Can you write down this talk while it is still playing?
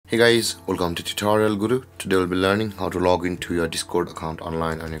Hey guys, welcome to Tutorial Guru. Today we'll be learning how to log into your Discord account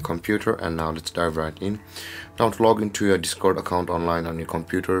online on your computer, and now let's dive right in. Now to log into your Discord account online on your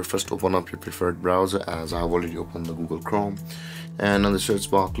computer, first open up your preferred browser, as I have already opened the Google Chrome, and on the search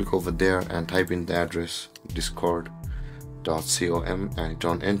bar click over there and type in the address discord.com and hit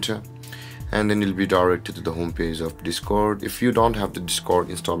on enter, and then you'll be directed to the home page of Discord. If you don't have the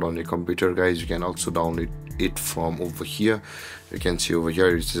Discord installed on your computer, guys, you can also download it from over here. You can see over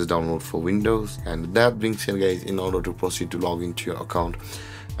here it says download for Windows, and that brings in, guys, in order to proceed to log into your account,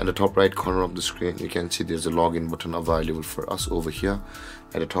 at the top right corner of the screen you can see there's a login button available for us over here.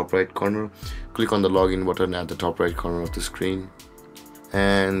 At the top right corner, click on the login button at the top right corner of the screen,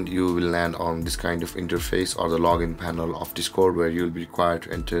 and you will land on this kind of interface or the login panel of Discord, where you will be required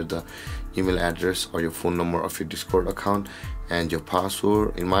to enter the email address or your phone number of your Discord account and your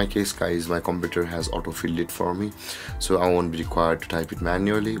password. In my case, guys, my computer has auto-filled it for me, so I won't be required to type it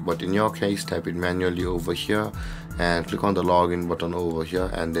manually, but in your case type it manually over here and click on the login button over here,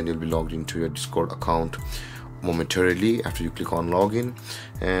 and then you'll be logged into your Discord account momentarily after you click on login.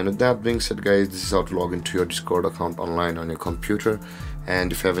 And with that being said, guys, this is how to log into your Discord account online on your computer.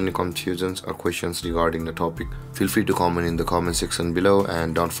 And if you have any confusions or questions regarding the topic, feel free to comment in the comment section below,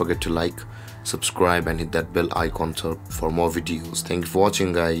 and don't forget to like, subscribe and hit that bell icon for more videos. Thank you for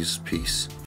watching, guys. Peace.